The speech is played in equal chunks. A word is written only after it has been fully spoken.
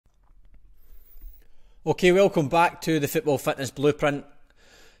Okay, welcome back to the Football Fitness Blueprint.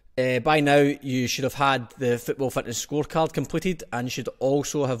 By now you should have had the Football Fitness scorecard completed, and you should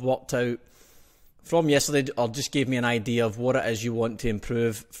also have worked out from yesterday, or just gave me an idea of what it is you want to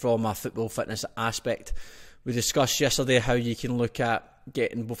improve from a football fitness aspect. We discussed yesterday how you can look at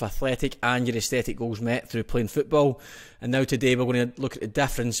getting both athletic and your aesthetic goals met through playing football, and now today we're going to look at the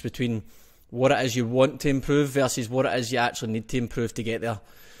difference between what it is you want to improve versus what it is you actually need to improve to get there.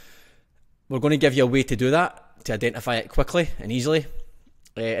 We're going to give you a way to do that, to identify it quickly and easily,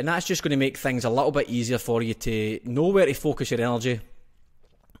 and that's just going to make things a little bit easier for you to know where to focus your energy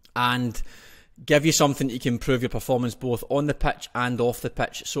and give you something that you can improve your performance both on the pitch and off the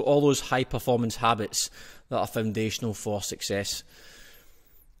pitch. So all those high performance habits that are foundational for success.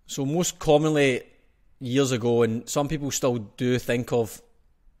 So most commonly, years ago, and some people still do think of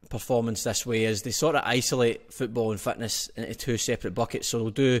performance this way, is they sort of isolate football and fitness into two separate buckets. So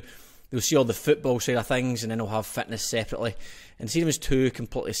they'll see all the football side of things, and then they'll have fitness separately, and see them as two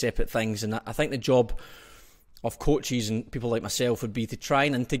completely separate things. And I think the job of coaches and people like myself would be to try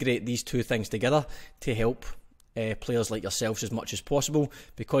and integrate these two things together to help players like yourselves as much as possible,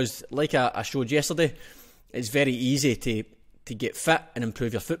 because like I showed yesterday, it's very easy to get fit and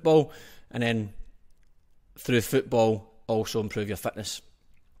improve your football, and then through football also improve your fitness.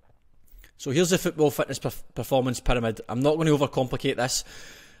 So here's the football fitness performance pyramid. I'm not going to overcomplicate this.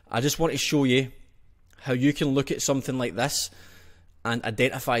 I just want to show you how you can look at something like this and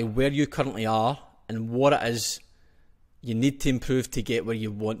identify where you currently are and what it is you need to improve to get where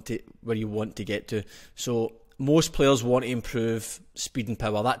you want to get to. So most players want to improve speed and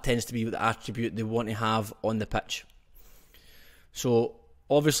power. That tends to be the attribute they want to have on the pitch. So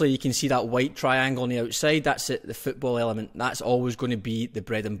obviously you can see that white triangle on the outside. That's it, the football element. That's always going to be the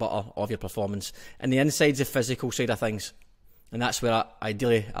bread and butter of your performance. And the inside's the physical side of things. And that's where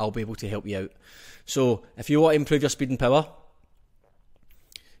ideally I'll be able to help you out. So if you want to improve your speed and power,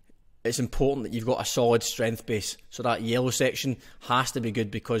 it's important that you've got a solid strength base. So that yellow section has to be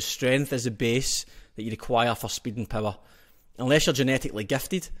good, because strength is the base that you require for speed and power. Unless you're genetically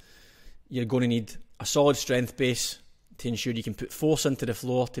gifted, you're going to need a solid strength base to ensure you can put force into the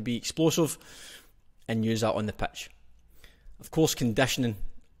floor to be explosive and use that on the pitch. Of course, conditioning,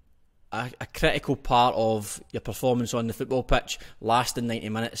 a critical part of your performance on the football pitch, lasting 90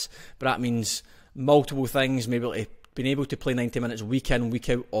 minutes. But that means multiple things, maybe being able to play 90 minutes week in, week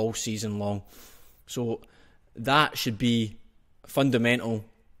out, all season long. So that should be fundamental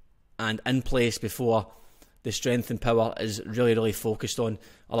and in place before the strength and power is really, really focused on.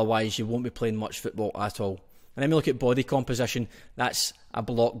 Otherwise, you won't be playing much football at all. And then we look at body composition. That's a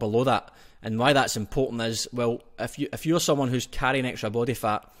block below that. And why that's important is, well, if you're someone who's carrying extra body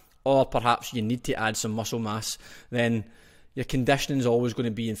fat, or perhaps you need to add some muscle mass, then your conditioning is always going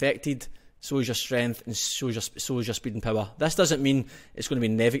to be affected. So is your strength, and so is your speed and power. This doesn't mean it's going to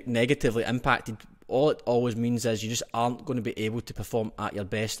be negatively impacted. All it always means is you just aren't going to be able to perform at your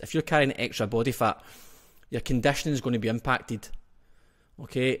best. If you're carrying extra body fat, your conditioning is going to be impacted.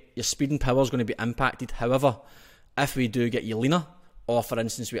 Okay, your speed and power is going to be impacted. However, if we do get you leaner, or for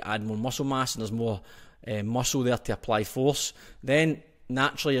instance we add more muscle mass and there's more muscle there to apply force, then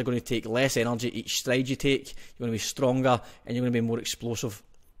naturally you're going to take less energy each stride you take. You're going to be stronger and you're going to be more explosive,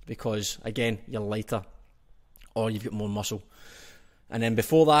 because again, you're lighter or you've got more muscle. And then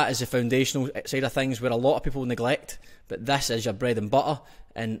before that is the foundational side of things, where a lot of people neglect, but this is your bread and butter.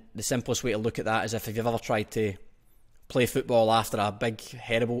 And the simplest way to look at that is if you've ever tried to play football after a big,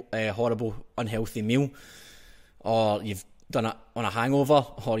 horrible, unhealthy meal, or you've done it on a hangover,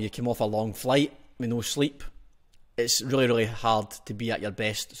 or you came off a long flight with no sleep, it's really, really hard to be at your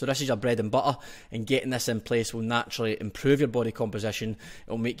best. So this is your bread and butter, and getting this in place will naturally improve your body composition. It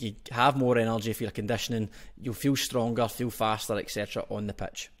will make you have more energy for your conditioning. You'll feel stronger, feel faster, etc. on the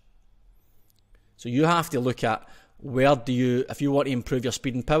pitch. So you have to look at if you want to improve your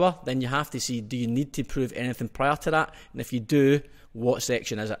speed and power, then you have to see, do you need to improve anything prior to that? And if you do, what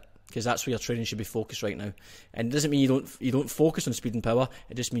section is it? Because that's where your training should be focused right now. And it doesn't mean you don't focus on speed and power,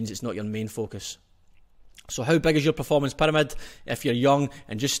 it just means it's not your main focus. So how big is your performance pyramid? If you're young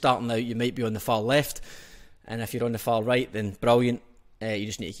and just starting out, you might be on the far left. And if you're on the far right, then brilliant. You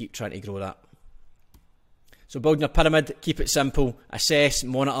just need to keep trying to grow that. So building your pyramid, keep it simple. Assess,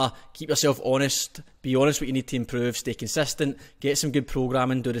 monitor, keep yourself honest. Be honest what you need to improve. Stay consistent. Get some good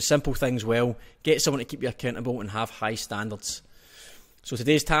programming. Do the simple things well. Get someone to keep you accountable and have high standards. So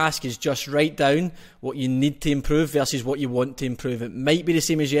today's task is just write down what you need to improve versus what you want to improve. It might be the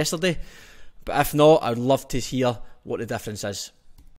same as yesterday, but if not, I'd love to hear what the difference is.